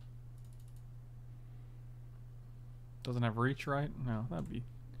 Doesn't have reach, right? No,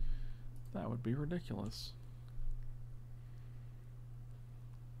 that would be ridiculous.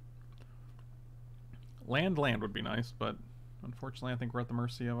 Land would be nice, but unfortunately I think we're at the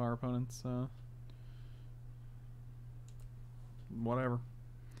mercy of our opponents. Whatever.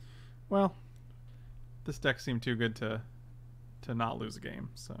 Well, this deck seemed too good to not lose a game,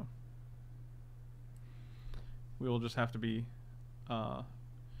 so we will just have to be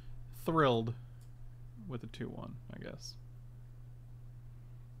thrilled with a 2/1, I guess.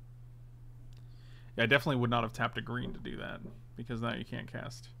 Yeah, I definitely would not have tapped a green to do that, because now you can't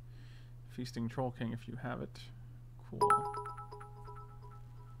cast Feasting Troll King if you have it. Cool.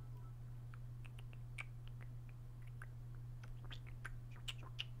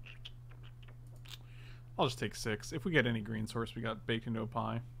 I'll just take 6. If we get any green source, we got baked into a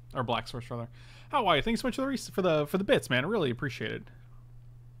pie. Or black source, rather. Hawaii, thanks so much for the bits, man. I really appreciate it.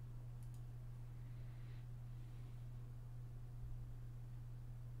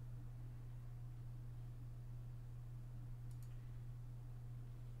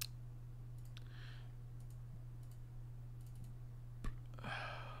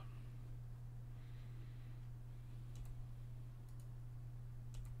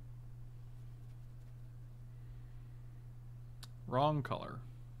 Wrong color.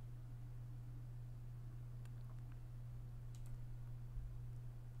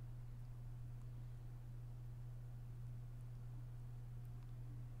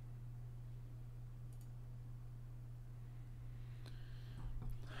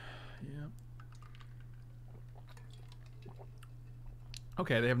 Yep.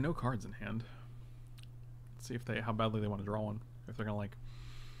 Okay, they have no cards in hand. Let's see if how badly they want to draw one. If they're gonna like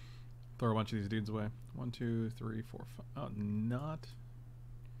throw a bunch of these dudes away. 1, 2, 3, 4, 5. Oh, not.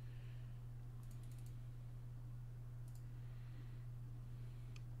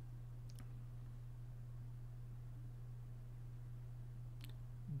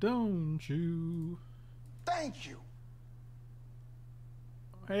 Don't you? Thank you.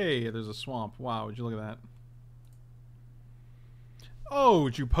 Hey, there's a swamp. Wow, would you look at that? Oh,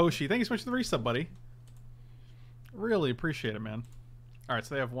 Juposhi, thank you so much for the resub, buddy. Really appreciate it, man. Alright,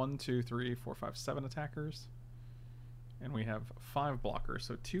 so they have 1, 2, 3, 4, 5, 7 attackers. And we have 5 blockers,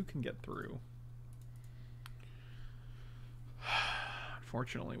 so 2 can get through.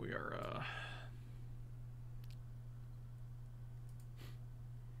 Unfortunately, we are...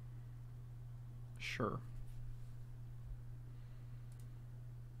 Sure.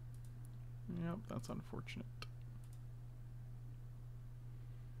 Yep, that's unfortunate.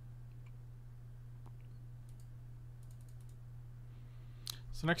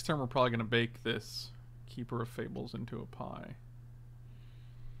 So next turn we're probably going to bake this Keeper of Fables into a pie.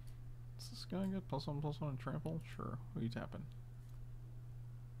 Is this guy get +1/+1 and trample? Sure. Who are you tapping?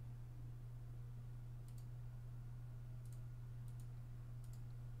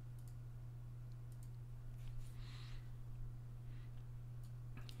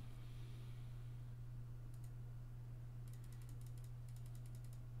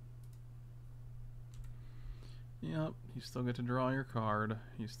 Yep, you still get to draw your card.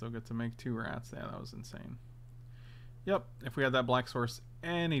 You still get to make 2 rats. Yeah, that was insane. Yep, if we had that black source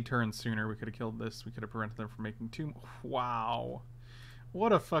any turn sooner, we could have killed this. We could have prevented them from making 2. Wow.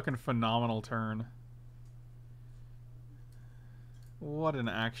 What a fucking phenomenal turn. What an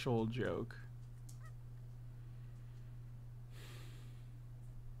actual joke.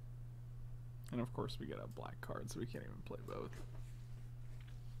 And of course we get a black card, so we can't even play both.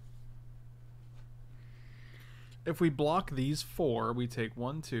 If we block these 4, we take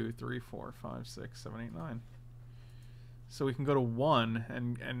 1, 2, 3, 4, 5, 6, 7, 8, 9. So we can go to 1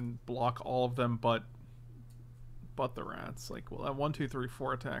 and block all of them but the rats. Like, we'll have 1, 2, 3,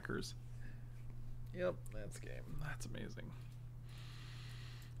 4 attackers. Yep, that's game. That's amazing.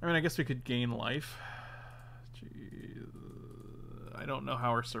 I mean, I guess we could gain life. Jeez. I don't know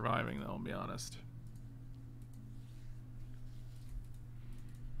how we're surviving, though, I'll be honest.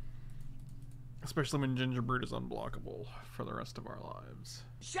 Especially when Gingerbread is unblockable for the rest of our lives.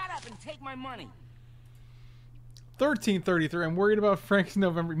 Shut up and take my money. 1333. I'm worried about Frank's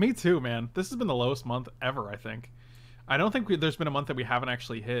November. Me too, man. This has been the lowest month ever, I think. I don't think there's been a month that we haven't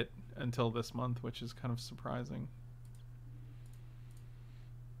actually hit until this month, which is kind of surprising.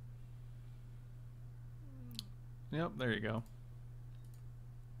 Yep, there you go.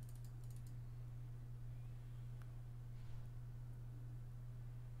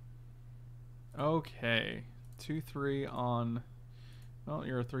 Okay, 2-3 on. Well,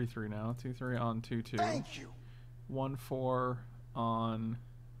 you're a 3-3 now. 2-3 on 2-2. Thank you. 1-4 on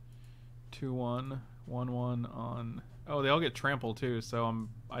 2-1. 1-1 on. Oh, they all get trampled too. So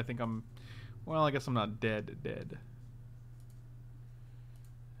I think I'm. Well, I guess I'm not dead.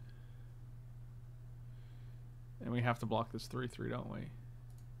 And we have to block this 3-3, don't we?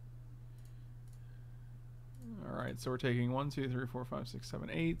 All right, so we're taking 1, 2, 3, 4, 5, 6, 7,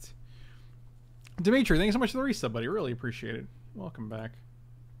 8. Dimitri, thanks so much for the resub, buddy. Really appreciate it. Welcome back.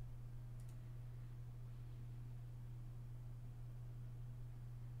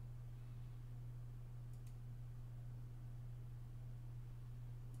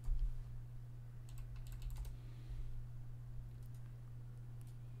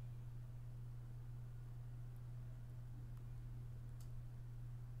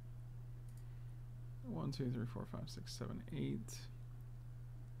 One, 2, 3, 4, 5, 6, 7, 8.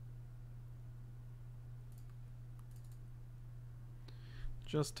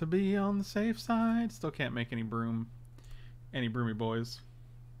 Just to be on the safe side. Still can't make any broomy boys.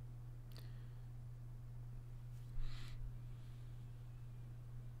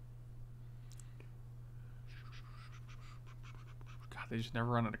 God, they just never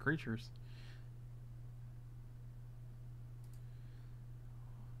run out of creatures.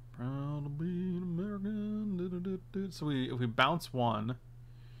 Proud to be an American. So if we bounce one,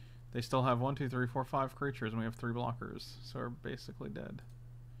 they still have 1, 2, 3, 4, 5 creatures, and we have 3 blockers. So we're basically dead.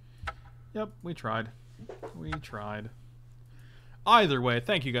 Yep, we tried. We tried. Either way,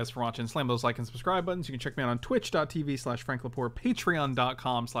 thank you guys for watching. Slam those like and subscribe buttons. You can check me out on twitch.tv/FrankLepore,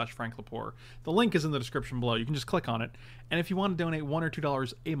 patreon.com/FrankLepore. The link is in the description below. You can just click on it. And if you want to donate $1 or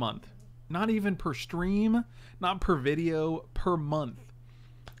 $2 a month, not even per stream, not per video, per month,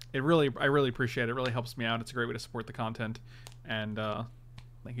 I really appreciate it. It really helps me out. It's a great way to support the content. And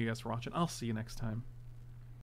thank you guys for watching. I'll see you next time.